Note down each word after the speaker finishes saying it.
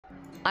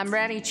I'm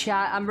ready,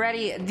 chat. I'm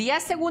ready. 10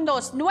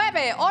 segundos. 9,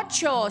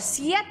 8,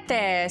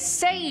 7,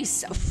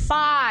 6,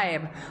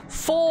 5,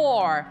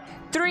 4,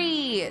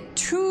 3,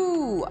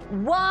 2,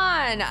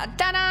 1.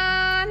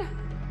 Ta-da!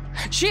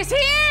 She's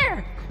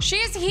here!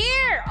 She's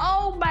here!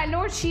 Oh, my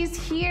lord, she's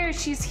here.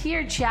 She's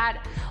here,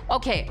 chat.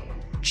 Okay,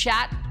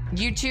 chat,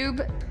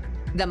 YouTube,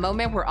 the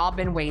moment we're all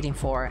been waiting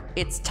for.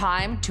 It's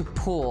time to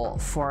pull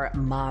for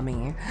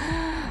mommy.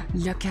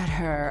 Look at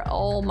her.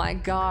 Oh my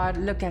god,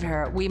 look at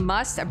her. We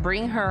must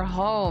bring her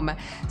home.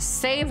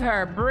 Save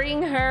her.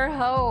 Bring her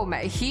home.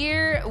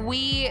 Here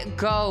we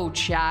go,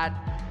 chat.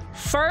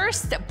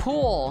 First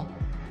pull.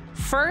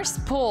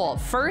 First pull.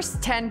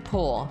 First 10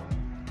 pull.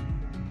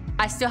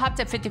 I still have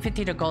the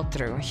 50-50 to go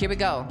through. Here we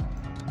go.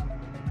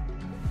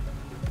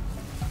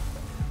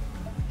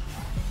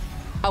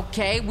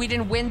 Okay, we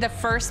didn't win the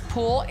first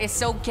pull.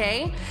 It's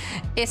okay.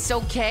 It's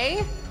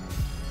okay.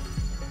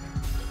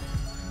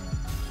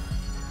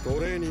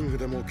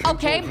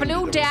 Okay,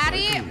 Blue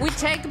Daddy. We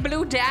take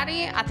Blue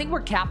Daddy. I think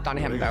we're capped on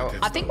him, though.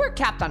 I think we're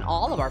capped on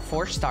all of our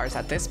 4 stars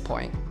at this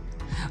point.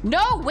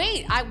 No,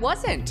 wait, I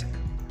wasn't.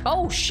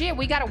 Oh, shit,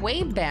 we got a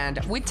wave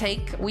band. We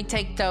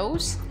take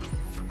those.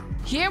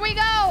 Here we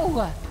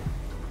go.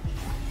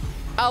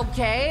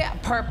 Okay,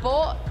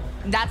 purple.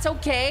 That's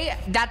okay.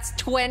 That's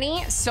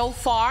 20 so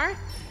far.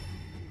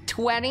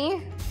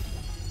 20.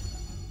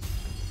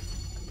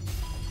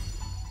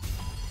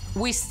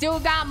 We still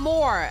got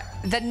more.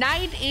 The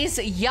night is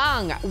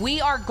young. We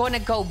are gonna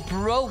go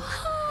broke.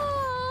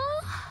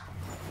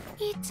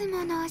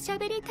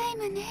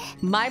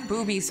 My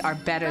boobies are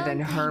better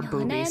than her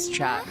boobies,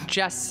 chat.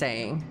 Just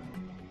saying.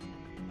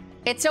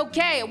 It's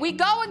okay. We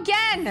go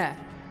again.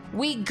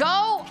 We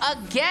go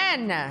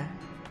again.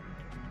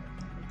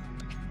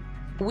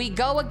 We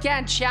go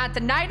again, chat. The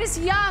night is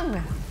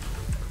young.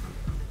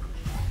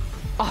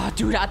 Oh,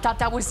 dude, I thought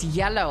that was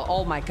yellow.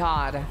 Oh, my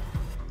God.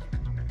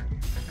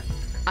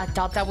 I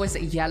thought that was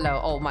yellow.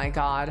 Oh, my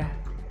God.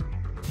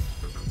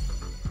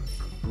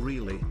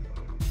 Really?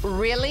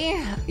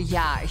 Really?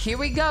 Yeah, here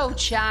we go,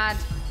 chat.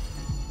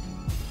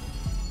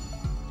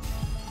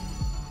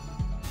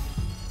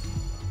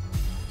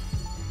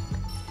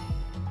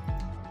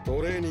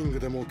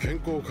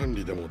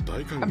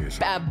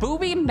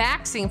 Boobie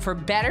maxing for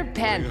better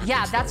pen.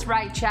 Yeah, that's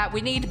right, chat.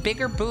 We need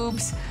bigger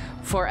boobs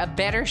for a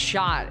better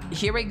shot.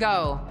 Here we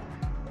go.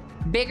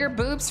 Bigger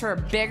boobs for a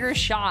bigger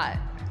shot.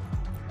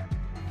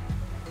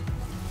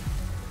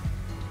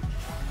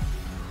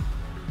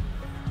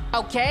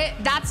 Okay,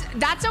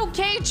 that's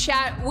okay,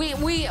 chat. We're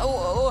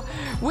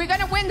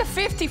gonna win the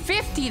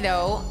 50-50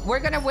 though. We're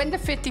gonna win the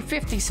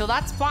 50-50, so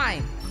that's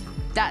fine.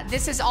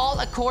 This is all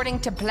according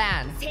to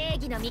plan.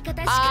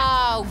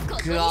 Oh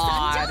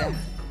god.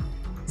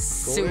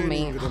 Sue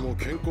me.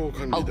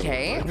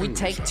 Okay, we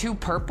take 2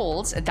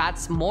 purples.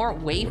 That's more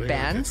wave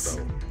bands.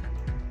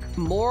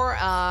 More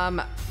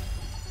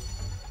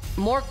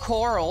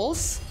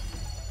corals.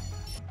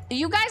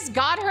 You guys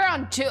got her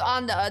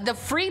on the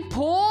free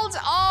pools?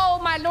 Oh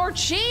my lord,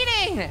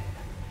 cheating!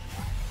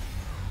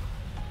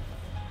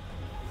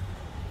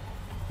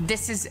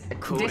 This is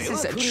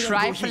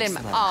trifling.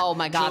 Oh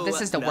my god, this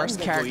is the worst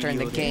character in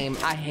the game.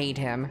 I hate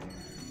him.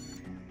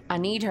 I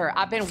need her.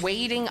 I've been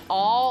waiting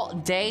all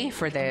day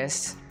for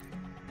this.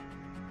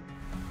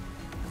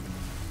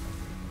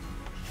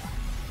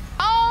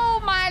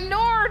 Oh my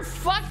lord,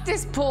 fuck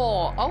this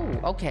pool. Oh,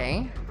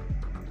 okay.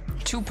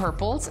 2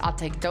 purples, I'll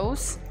take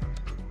those.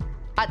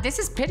 This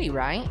is pity,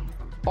 right?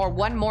 Or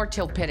 1 more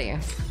till pity.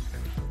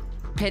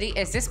 Pity,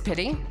 is this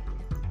pity?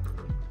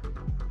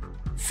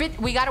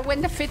 We gotta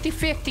win the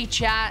 50-50,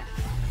 chat.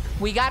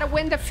 We gotta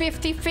win the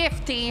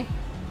 50-50.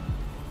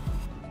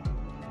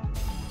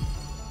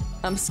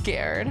 I'm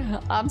scared.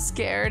 I'm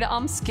scared.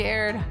 I'm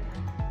scared.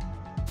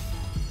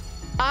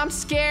 I'm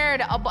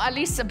scared. At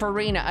least a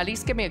Verena. At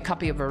least give me a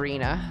copy of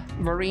Verena.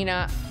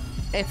 Verena.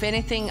 If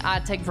anything,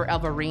 I'd take for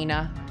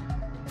Verena.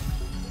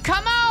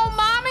 Come on,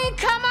 mommy.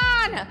 Come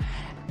on.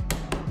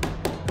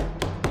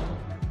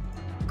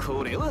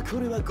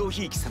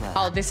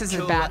 Oh, this is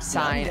a bad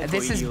sign.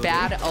 This is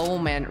bad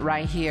omen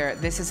right here.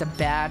 This is a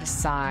bad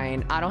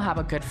sign. I don't have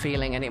a good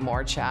feeling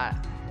anymore,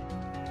 chat.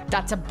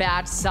 That's a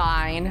bad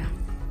sign.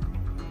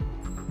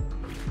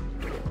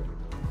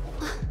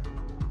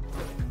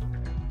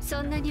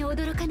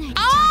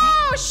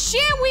 Oh,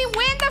 shit, we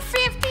win the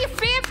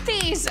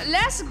 50-50s.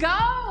 Let's go.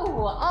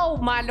 Oh,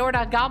 my lord,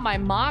 I got my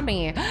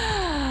mommy.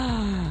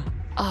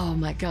 Oh,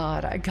 my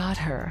God, I got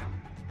her.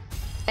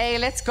 Hey,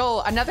 let's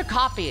go. Another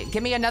copy.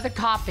 Give me another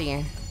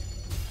copy.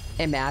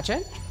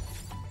 Imagine.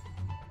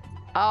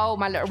 Oh,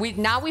 my lord.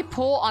 Now we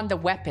pull on the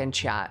weapon,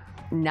 chat.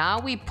 Now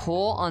we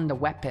pull on the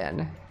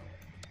weapon.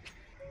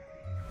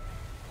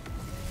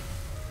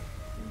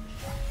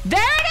 There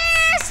it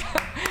is!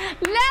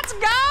 Let's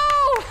go!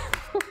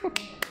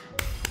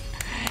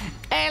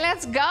 Hey,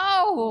 let's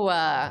go!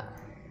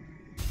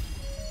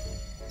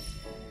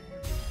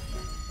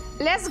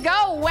 Let's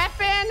go,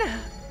 weapon!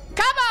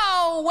 Come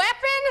on,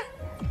 weapon!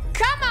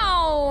 Come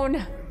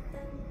on!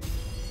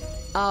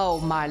 Oh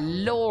my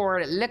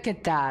lord, look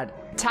at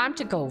that. Time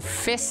to go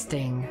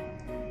fisting.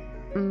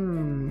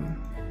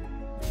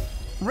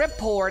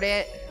 Report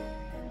it.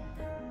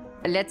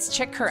 Let's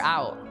check her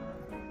out.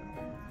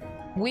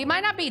 We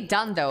might not be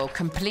done though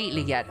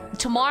completely yet.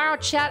 Tomorrow,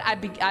 chat,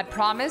 I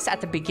promise at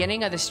the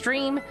beginning of the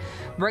stream,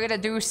 we're gonna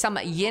do some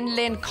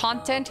Yinlin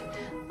content.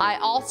 I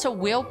also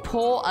will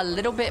pull a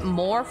little bit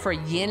more for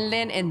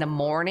Yinlin in the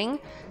morning.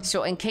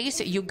 So in case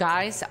you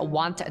guys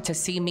want to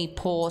see me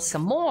pull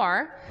some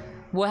more,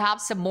 we'll have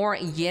some more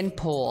Yin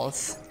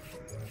pulls.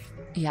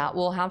 Yeah,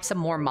 we'll have some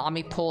more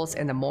mommy pulls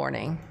in the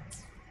morning.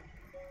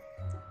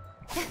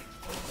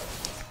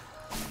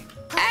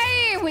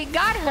 Hey, we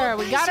got her.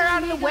 We got her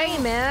out of the way,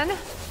 man.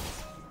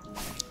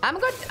 I'm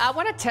good. I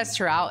want to test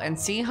her out and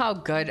see how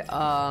good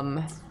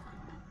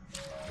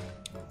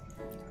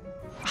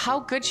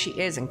she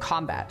is in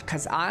combat,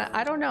 because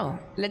I don't know.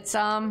 Let's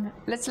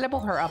level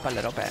her up a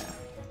little bit.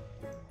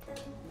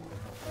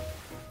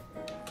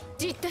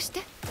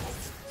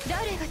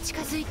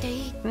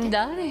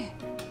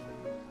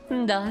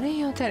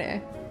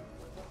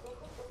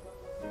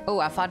 Oh,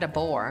 I found a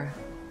boar.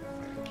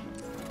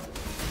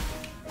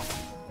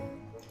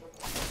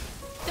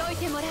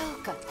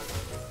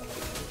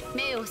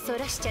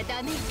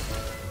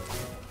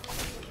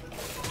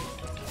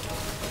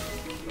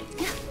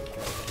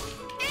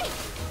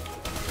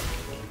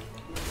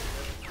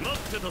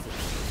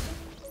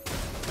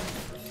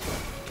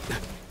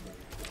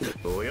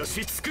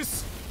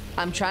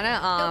 I'm trying to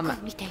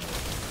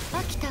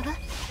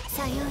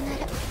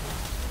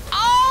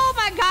oh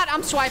my god,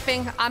 I'm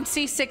swiping. I'm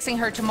C6ing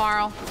her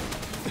tomorrow.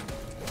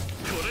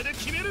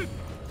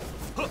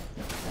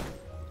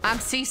 I'm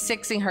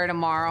C6ing her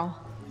tomorrow.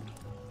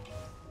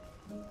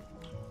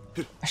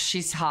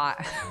 She's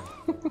hot.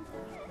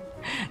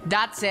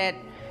 That's it.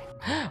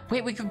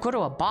 Wait, we could go to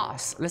a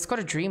boss. Let's go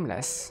to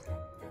Dreamless.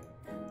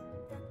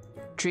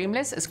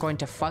 Dreamless is going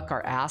to fuck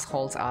our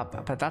assholes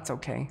up, but that's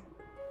okay.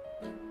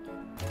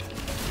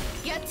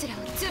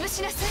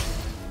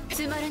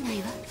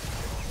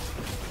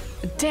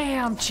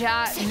 Damn,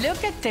 chat.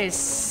 Look at this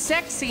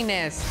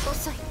sexiness.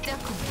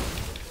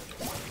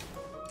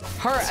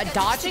 Her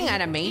dodging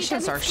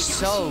animations are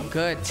so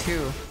good,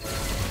 too.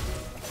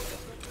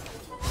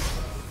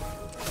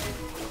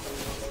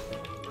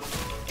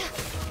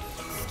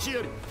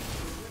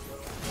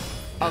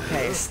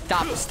 Okay,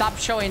 stop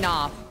showing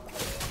off.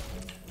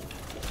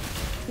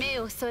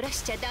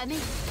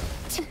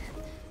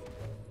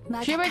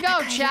 Here we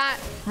go, chat.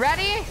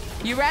 Ready?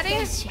 You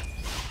ready?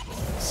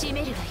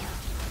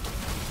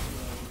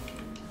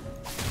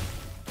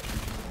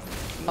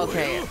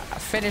 Okay,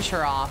 finish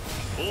her off.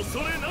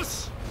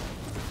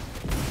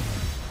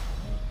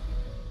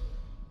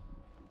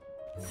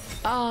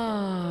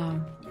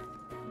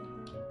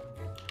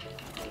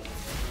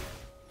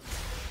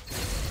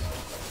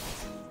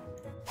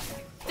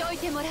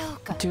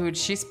 Dude,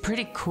 she's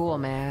pretty cool,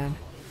 man.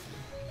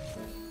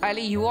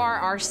 Elly, you are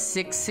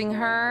R6ing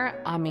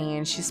her. I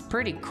mean, she's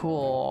pretty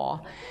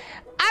cool.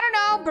 I don't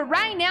know, but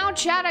right now,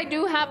 chat, I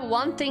do have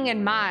one thing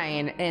in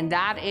mind, and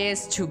that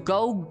is to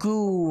go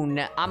goon.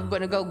 I'm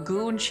gonna go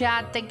goon,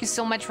 chat. Thank you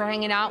so much for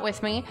hanging out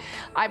with me.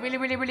 I really,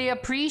 really, really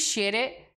appreciate it.